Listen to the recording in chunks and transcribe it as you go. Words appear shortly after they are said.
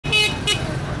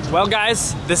Well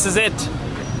guys, this is it.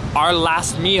 Our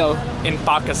last meal in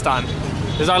Pakistan.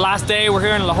 This is our last day. We're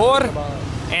here in Lahore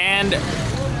and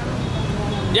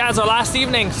yeah, it's our last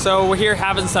evening. So we're here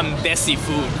having some desi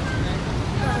food.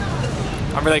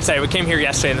 I'm really excited. We came here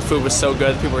yesterday and the food was so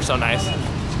good. People were so nice.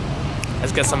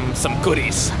 Let's get some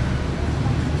goodies.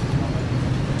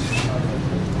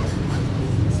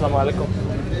 Assalamu alaikum.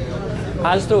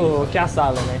 आज तो क्या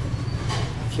सालन है?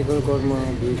 Chicken korma,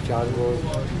 beef चारको,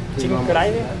 chicken कढ़ाई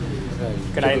नहीं?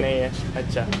 कढ़ाई नहीं है,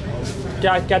 अच्छा।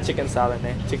 क्या चिकन सालन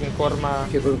है? चिकन कोरमा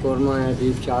है,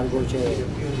 बीफ चारको है,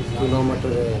 कीमा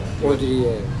मटर है, ओदरी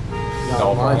है,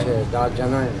 दाल माछ है, दाल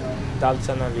चना है। दाल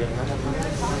चना भी है ना?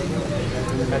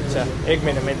 अच्छा, एक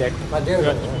मिनट में देख।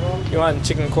 You want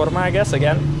chicken korma, I guess,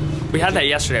 again? We had that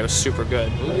yesterday. It was super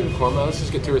good. Korma. Let's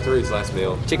just get 2 or 3 last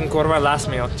meal. Chicken korma last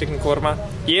meal. Chicken korma.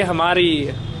 ये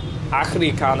हमारी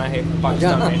आखरी खाना है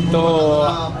पाकिस्तान में. तो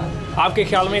आपके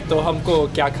ख्याल में तो हमको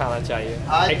क्या खाना चाहिए?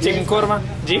 एक चिकन कोरमा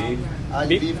जी?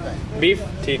 बीफ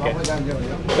ठीक है.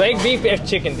 तो एक बीफ एक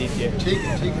चिकन दीजिए.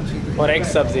 ठीक. और एक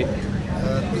सब्जी.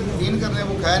 3 करने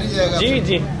वो खाया नहीं जाएगा.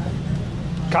 जी.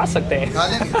 खा सकते हैं. खा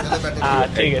लेंगे. हाँ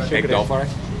ठीक है. एक दाल फ्राई.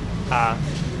 हाँ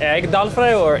एक दाल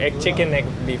फ्राई और एक चिकन एक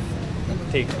बीफ.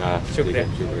 ठीक. शुक्रिया.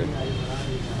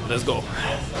 Let's go.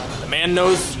 The man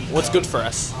knows what's good for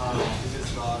us.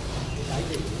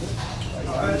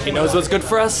 He knows what's good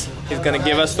for us. He's gonna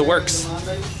give us the works.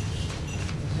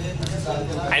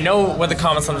 I know what the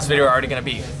comments on this video are already gonna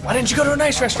be. Why didn't you go to a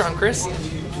nice restaurant, Chris?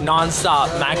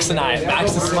 Non-stop, Max and I.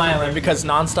 Max is smiling because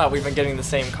non-stop we've been getting the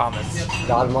same comments.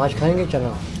 दाल माछ खाएंगे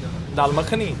चना? दाल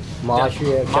मखनी? माछ भी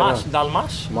है. माछ, दाल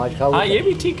माछ? माछ खाओगे? हाँ ये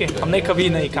भी ठीक है. हमने कभी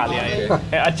नहीं खा लिया है.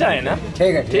 अच्छा है ना?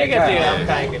 ठीक है हम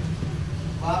खाएंगे.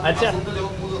 अच्छा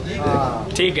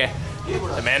ठीक है.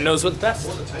 The man knows what's best.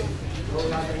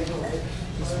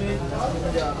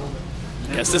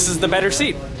 Yes, this is the better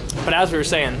seat. But as we were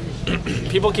saying,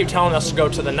 people keep telling us to go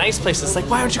to the nice places. Like,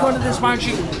 why aren't you going to this? Why aren't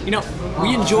you? You know,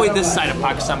 we enjoy this side of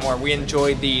Pakistan more. We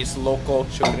enjoy these local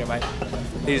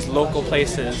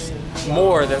places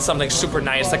more than something super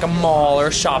nice like a mall or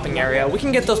a shopping area. We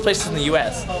can get those places in the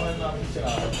US.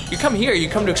 You come here, you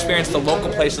come to experience the local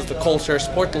places, the culture,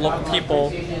 support the local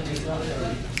people.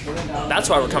 That's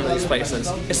why we're coming to these places.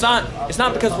 It's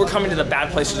not because we're coming to the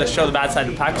bad places that show the bad side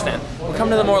of Pakistan. We're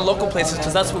coming to the more local places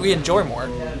because that's what we enjoy more.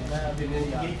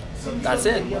 That's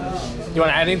it. You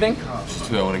want to add anything? That's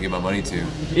who I want to give my money to.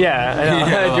 Yeah, I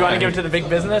know. Do you want to give it to the big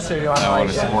business or do you want to? I want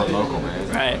to support local, man.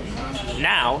 Right.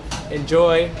 Now,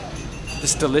 enjoy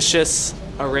this delicious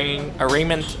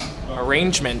arrangement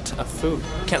of food.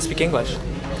 Can't speak English.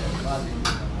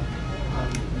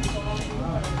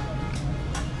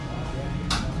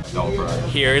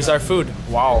 Here is our food.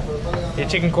 Wow. ये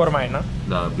chicken korma है ना?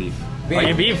 No, beef. Oh,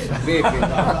 ये beef? Beef.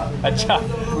 अच्छा.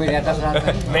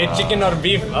 मैं chicken और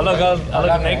beef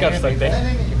अलग नहीं कर सकते.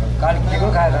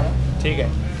 चिकन खाएगा ना? ठीक है.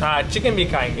 हाँ chicken भी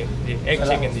खाएंगे. जी एक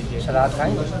chicken दीजिए. सलाद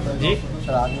खाएंगे? जी.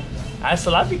 सलाद में? आज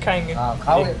सलाद भी खाएंगे. हाँ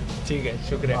खाओगे? ठीक है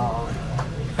शुक्रिया.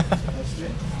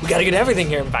 We gotta get everything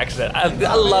here in Pakistan.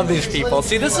 I love these people.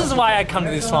 See, this is why I come to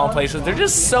these small places. They're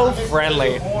just so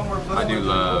friendly. I do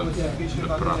love the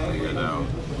paratha here, though.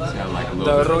 It's got like a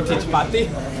little The roti chapati.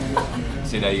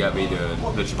 See, now you got me doing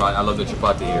the chapati. I love the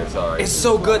chapati here. Sorry. It's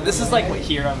so good. This is like what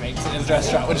Hira makes in his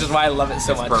restaurant, which is why I love it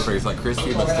so much. It's perfect. It's like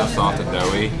crispy but still soft and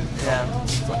doughy. Yeah.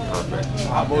 It's like perfect.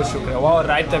 बहुत शुक्रिया. वाह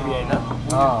रायता भी है ना?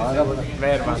 हाँ आगे बोलो.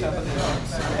 मेहरबान.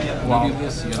 Wow. You do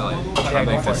this, you gotta like, I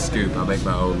make this scoop. I make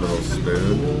my own little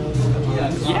spoon.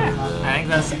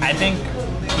 Yeah, I think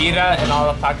Hira and all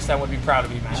of Pakistan would be proud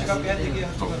of you, man.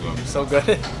 So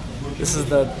good. This is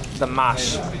the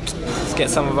mash. Let's get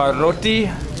some of our roti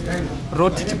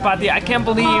chapati. I can't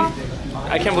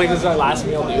believe this is our last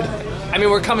meal, dude. I mean,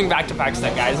 we're coming back to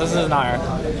Pakistan, guys. This is not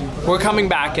we're coming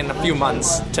back in a few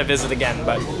months to visit again,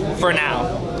 but for now,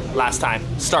 last time.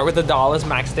 Start with the dal as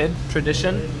Max did.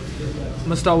 Tradition.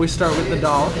 Must always start with the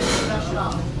dal.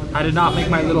 I did not make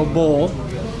my little bowl,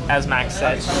 as Max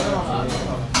said.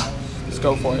 Let's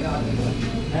go for it.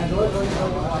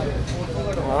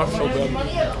 Oh, so good.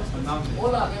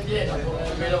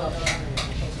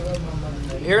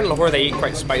 Here in Lahore, they eat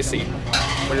quite spicy,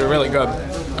 which is really good.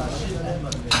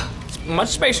 It's much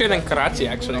spicier than Karachi,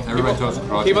 actually. Everybody told us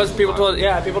Karachi.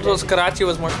 People told us Karachi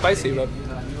was more spicy, but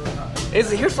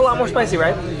here's a lot more spicy,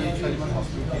 right?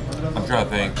 I'm trying to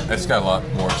think. It's got a lot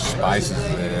more spices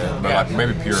in it, but like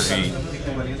maybe pure heat.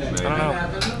 Maybe. I don't know.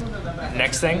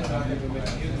 Next thing,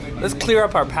 let's clear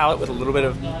up our palate with a little bit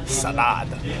of salad.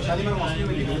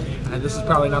 This is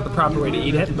probably not the proper way to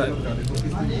eat it, but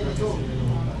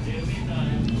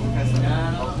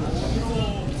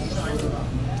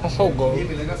oh, so good.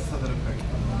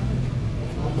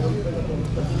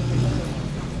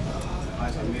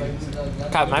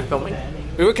 God, am I filming?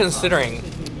 We were considering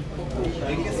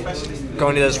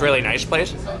going to this really nice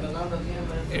place.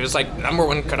 It was like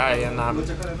 #1 kadai in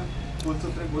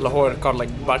Lahore, called like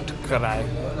Butt Kadai.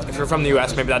 If you're from the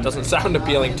US, maybe that doesn't sound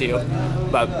appealing to you,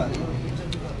 but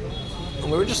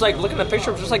we were just like looking at the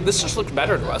picture, just like this just looks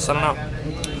better to us. I don't know.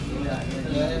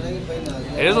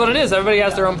 It is what it is. Everybody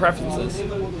has their own preferences.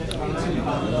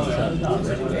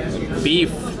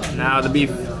 Beef. Now the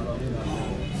beef.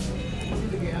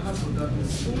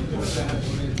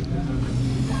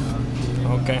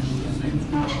 Okay.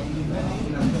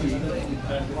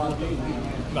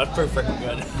 That's pretty freaking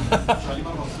good.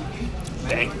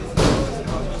 Dang.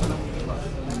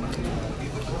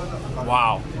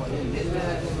 Wow.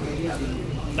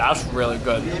 That's really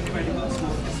good.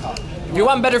 If you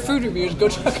want better food reviews, go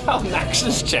check out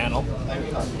Max's channel.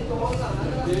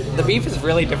 The beef is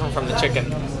really different from the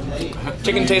chicken.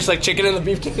 Chicken tastes like chicken and the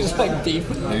beef tastes like beef.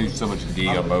 They use so much ghee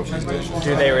on both these dishes.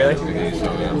 Do they really?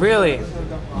 Yeah. Really?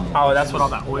 Oh, that's what all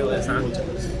that oil is, huh?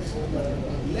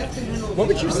 What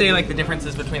would you say like the difference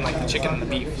is between like the chicken and the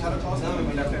beef?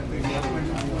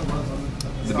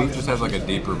 The beef just has like a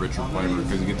deeper, richer flavor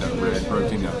because you get that red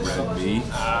protein, that red meat.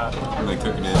 When they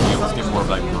cook it in, you almost get more of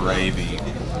like gravy.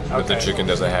 But the chicken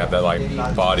doesn't have that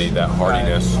like body, that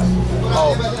heartiness.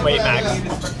 Oh, wait, Max.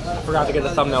 I forgot to get the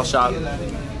thumbnail shot.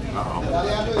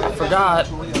 I forgot.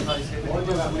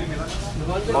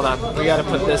 Hold on. We gotta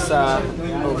put this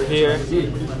over here.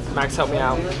 Max, help me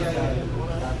out.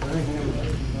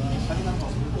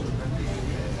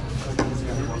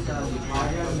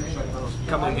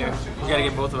 Come in here. We gotta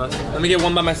get both of us. Let me get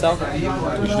one by myself. We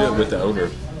should do it with the owner.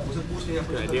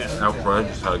 Good idea. Out front,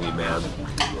 just how to get mad.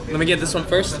 Let me get this one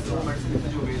first.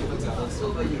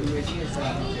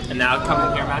 And now come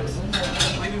in here, Max.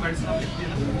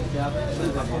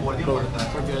 We're good.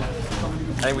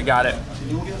 I think we got it.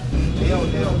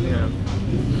 Yeah.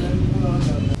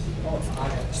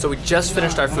 So we just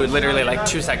finished our food literally like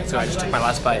 2 seconds ago. I just took my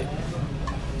last bite.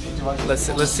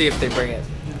 Let's see if they bring it.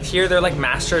 Here they're like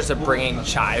masters of bringing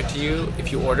chai to you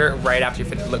if you order right after you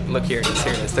finish. Look here it is.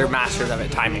 Here it is. They're masters of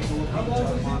it. Timing.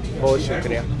 Oh,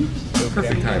 shukriya.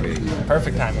 Perfect timing.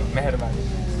 Perfect timing. Meherban.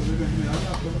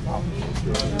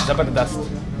 Zabardast.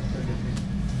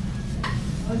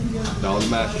 Dal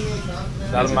mash.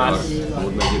 Dal mash.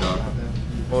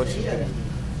 बहुत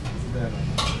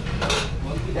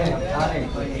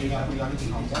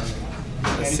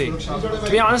Let's see. To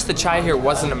be honest, the chai here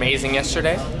wasn't amazing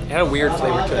yesterday. It had a weird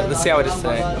flavor to it. Let's see how it is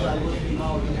today.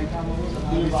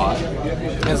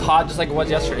 It was hot just like it was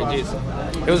yesterday, jeez.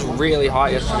 It was really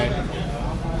hot yesterday.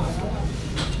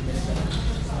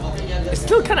 It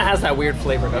still kind of has that weird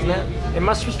flavor, doesn't it? It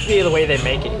must just be the way they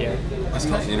make it here. It's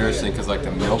kind of interesting because like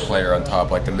the milk layer on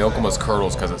top, like the milk almost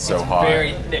curdles because it's so hot.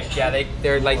 Very thick, yeah.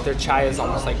 They're like their chai is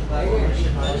almost like.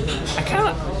 I kind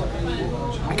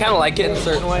of like it in a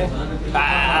certain way.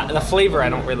 The flavor I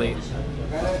don't really.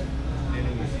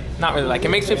 Not really like. It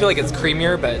makes me feel like it's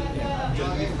creamier, but.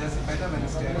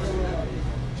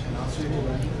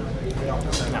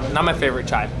 No, not my favorite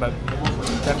chai, but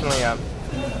definitely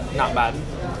not bad.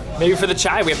 Maybe for the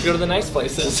chai we have to go to the nice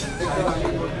places.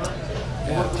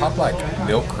 Yeah, top like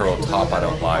milk curl top I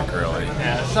don't like really.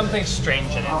 Yeah, something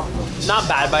strange in it. Not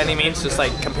bad by any means, just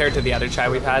like compared to the other chai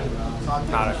we've had,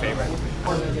 not our favorite.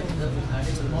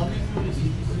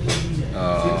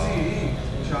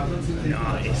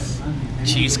 Nice.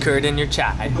 Cheese curd in your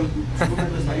chai.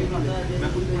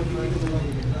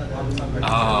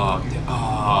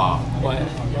 What?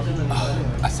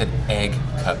 I said egg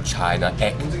cup chai, not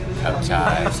egg cup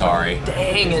chai. Sorry.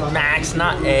 Dang it, Max,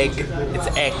 not egg. It's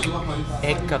egg.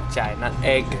 Egg cup chai, not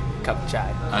egg cup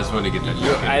chai. I just wanted to get that.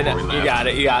 You got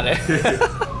it, you got it.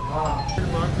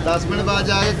 10 minute बाद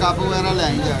जाके cup वगैरह ले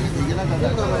आएंगे आगे, ठीक है ना?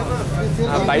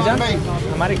 भाईजान,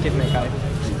 हमारे कितने का है?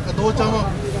 2 चम्मच।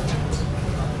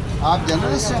 आप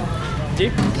जर्नलिस्ट हैं? जी।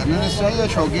 जर्नलिस्ट हैं या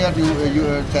शौकिया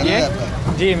चैनल है?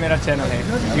 जी, मेरा चैनल है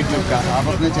YouTube का। आप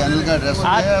अपने चैनल का एड्रेस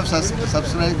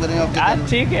सब्सक्राइब करें आपके।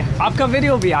 ठीक है, आपका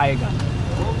वीडियो भी आएगा।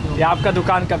 ये आपका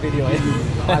दुकान का वीडियो है।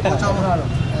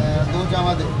 2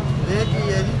 चम्मच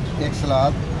एक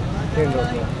सलाद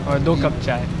और 2 कप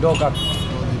चाय। 2 कप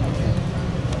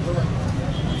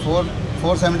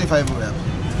 475 हुआ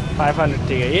 500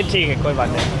 ठीक है, ये ठीक है, कोई बात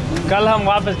नहीं। कल हम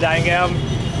वापस जाएंगे, हम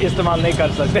इस्तेमाल नहीं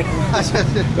कर सकते।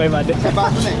 कोई बात नहीं,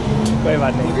 कोई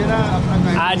बात नहीं।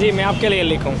 हाँ जी, मैं आपके लिए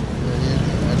लिखूँ।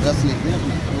 एड्रेस लिख दें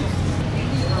अपना।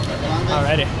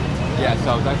 Alrighty. Yeah,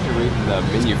 so I was actually reading the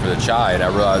menu for the chai and I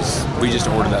realized we just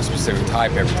order that specific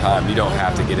type every time. You don't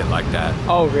have to get it like that.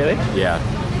 Oh, really? Yeah.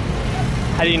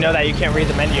 How do you know that? You can't read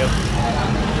the menu.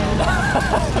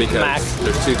 Because Max.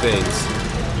 there's two things.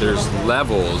 There's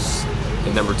levels,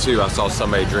 and number two, I saw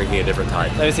somebody drinking a different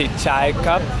type. Let me see. Chai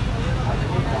cup.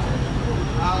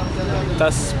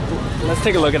 Let's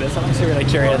take a look at this. I'm actually really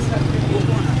curious.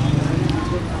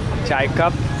 Chai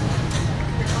cup.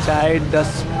 Chai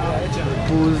disposable.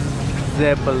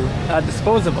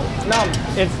 Disposable. No,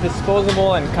 it's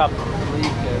disposable and cup.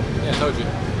 Yeah, I told you.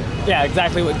 Yeah,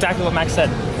 exactly what Max said.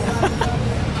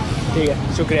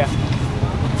 Shukriya.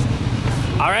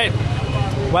 All right.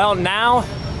 Well, now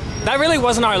that really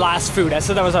wasn't our last food. I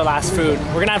said that was our last food.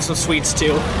 We're gonna have some sweets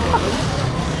too.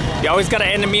 You always gotta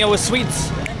end a meal with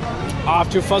sweets. Off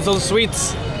to Fuzzle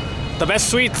Sweets. The best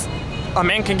sweets a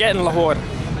man can get in Lahore.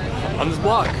 On this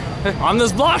block. On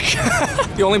this block.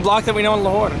 The only block that we know in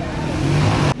Lahore.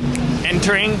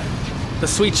 Entering the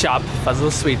sweet shop,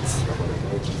 Fuzzle Sweets.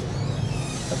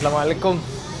 Assalamu alaikum.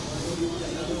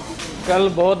 कल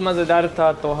बहुत मज़ेदार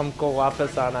था तो हमको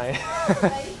वापस आना है.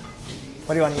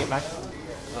 What do you want to eat, Max?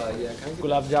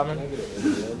 Gulab jamun.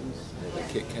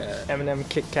 Kit Kat. M&M,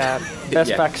 Kit Kat.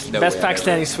 Best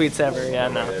Pakistani sweets ever. Yeah,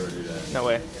 no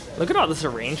way. Look at all this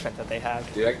arrangement that they have.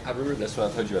 Dude, I remember this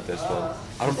one. I told you about this one.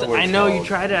 I don't know what I it's know called. you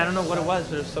tried it. I don't know what it was,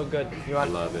 but it was so good. You want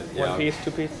I love it. one piece,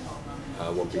 2 piece?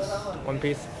 One piece. 1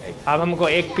 piece. आप हमको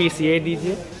 1 piece ये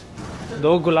दीजिए.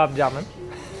 2 gulab jamun.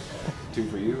 2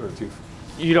 for you or 2 for...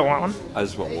 You don't want one? I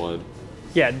just want one.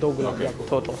 Yeah, 2 gulab jamun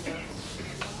total.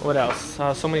 What else?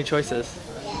 So many choices.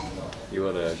 You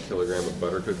want a kilogram of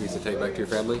butter cookies to take back to your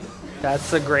family?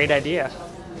 That's a great idea.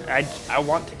 I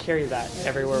want to carry that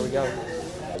everywhere we go.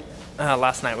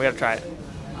 Last night, we gotta try it.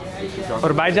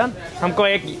 और भाईजान, हमको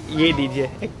एक ये दीजिए,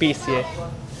 1 piece ये.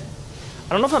 I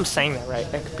don't know if I'm saying that right.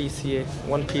 1 piece ये,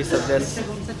 1 piece of this.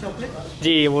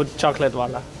 जी, वो chocolate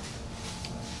वाला.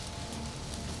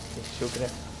 शुक्रिया.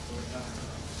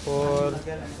 और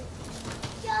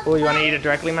oh, you want to eat it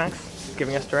directly, Max?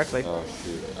 Giving us directly. Oh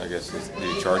shoot! I guess do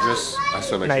you charge us? I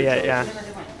still make Not sure yet, yeah.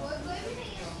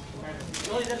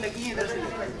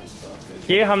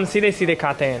 ये हम सीधे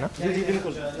खाते हैं ना? जी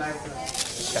बिल्कुल.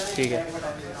 ठीक है.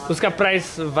 उसका प्राइस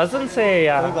वजन से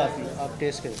या? कोई बात नहीं. आप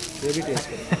टेस्ट करें. ये भी टेस्ट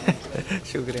करें.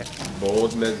 शुक्रिया.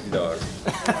 Bold Mazidar.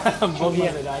 बहुत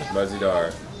मजेदार. Mazidar.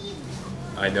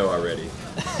 I know already.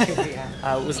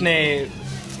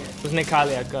 उसने खा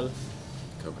लिया कल.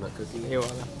 Coconut cookie. ये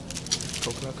वाला.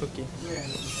 Coconut cookie.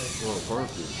 Oh,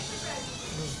 barbecue.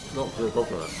 Not for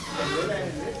coconut.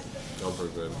 Not for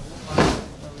good.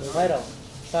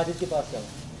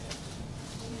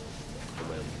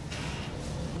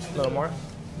 A little more.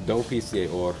 Don't PCA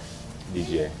or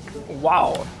DJ. Wow.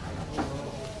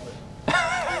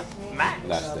 Max.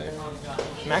 Last day.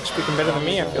 Max speaking better than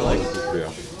me, I feel like.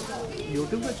 Yeah.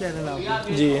 YouTube का channel आपका?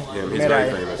 जी. Yeah, he's मेरा very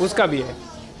है. famous. उसका भी है.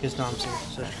 किस नाम से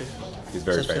सर्च करें? He's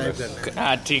very famous.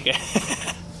 हाँ ठीक है.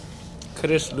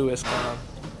 Chris Lewis का नाम.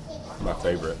 My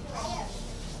favorite.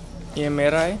 ये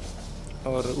मेरा है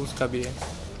और उसका भी है.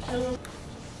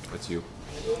 That's you.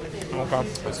 Okay.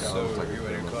 So Like we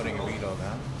were recording a video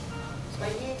now.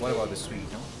 What about the sweet?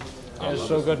 No? It's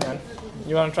so good, man.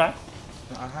 You want to try?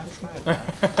 I have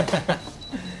tried.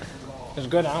 It's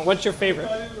good, huh? What's your favorite?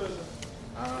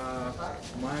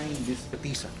 Mine is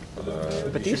patisa.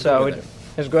 Patisa.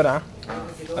 It's good, huh?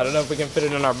 I don't know if we can fit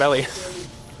it in our belly.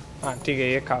 हाँ ठीक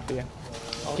है, ये काफी है.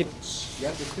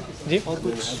 जी?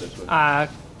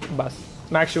 बस.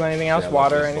 Max, you want anything else? Yeah,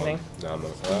 Water or this anything? one. No, I'm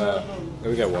not.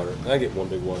 We got water. I get one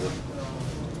big water.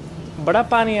 बड़ा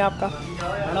पानी है आपका?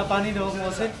 बड़ा पानी दो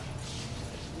मुझसे.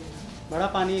 बड़ा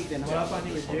पानी एक देना. बड़ा पानी.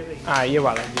 हाँ ये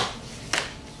वाला जी.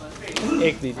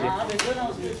 एक दीजिए.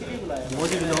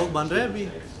 मोदी लोग बन रहे हैं अभी.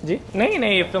 जी?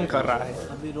 नहीं ये फिल्म कर रहा है.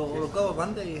 अभी रुका हुआ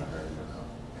बंद है ये.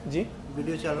 जी?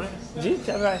 वीडियो चल रहा है. जी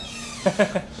चल रहा है.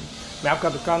 मैं आपका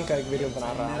दुकान का एक वीडियो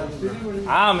बना रहा हूँ.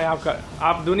 हाँ मैं आपका.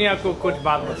 आप दुनिया को कुछ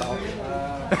बात बताओ.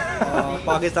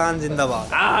 पाकिस्तान जिंदाबाद.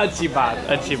 अच्छी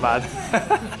बात.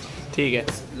 ठीक है.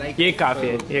 ये काफी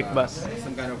है. एक बस.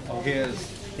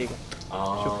 ठीक है.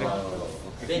 शुक्रिया.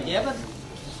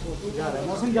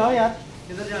 मौसम जाओ यार.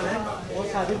 किधर जा रहे हैं? और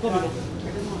साजिद को मिलो.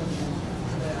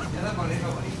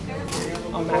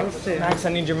 Max, I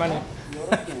need your money.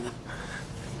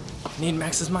 Need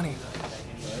Max's money.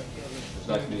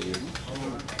 Nice to meet you.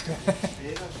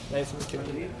 Nice to meet you.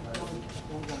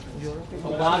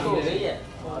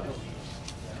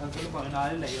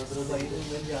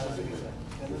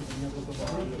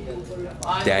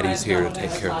 Daddy's here to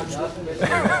take care of the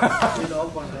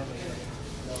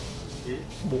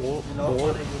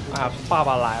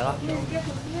Papa lại đó.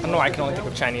 I know I can only think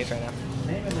of Chinese right now.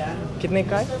 कितने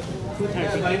का है?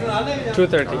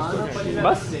 230.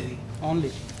 बस?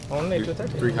 Only. Only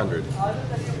 230. 300.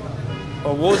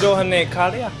 और वो जो हमने खा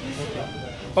लिया.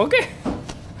 Okay.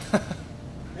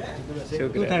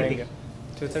 शुक्रिया.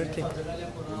 230. 300.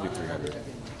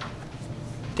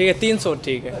 ठीक है 300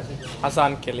 ठीक है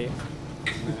आसान के लिए.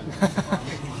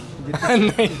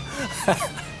 नहीं.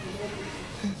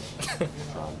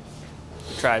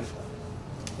 Tried.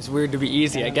 It's weird to be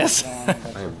easy, I guess.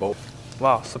 I am both.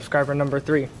 Wow, subscriber number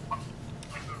 3.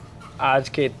 आज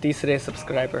के तीसरे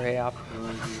subscriber है आप.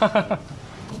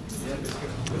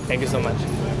 Thank you so much.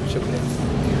 शुक्रिया.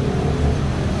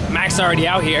 Max already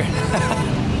out here.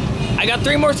 I got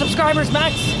 3 more subscribers,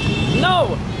 Max.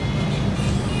 No.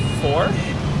 4?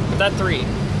 Is that 3?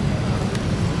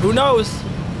 Who knows?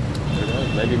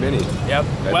 Maybe many. Yep.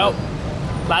 Maybe. Well,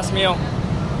 last meal.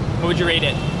 What would you rate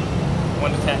it?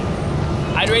 1 to 10.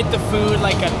 I'd rate the food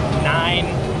like a 9.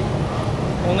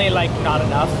 Only like not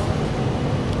enough.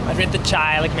 I'd rate the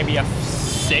chai like maybe a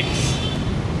 6.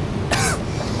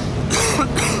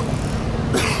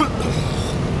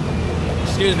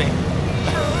 Excuse me.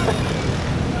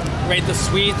 Rate the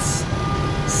sweets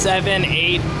 7,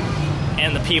 8,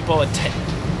 and the people a 10.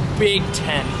 Big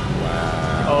 10.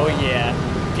 Wow. Oh yeah.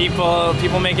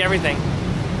 People make everything.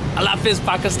 Hafiz,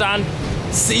 Pakistan.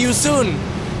 See you soon.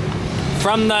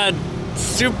 From the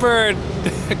super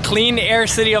clean air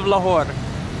city of Lahore.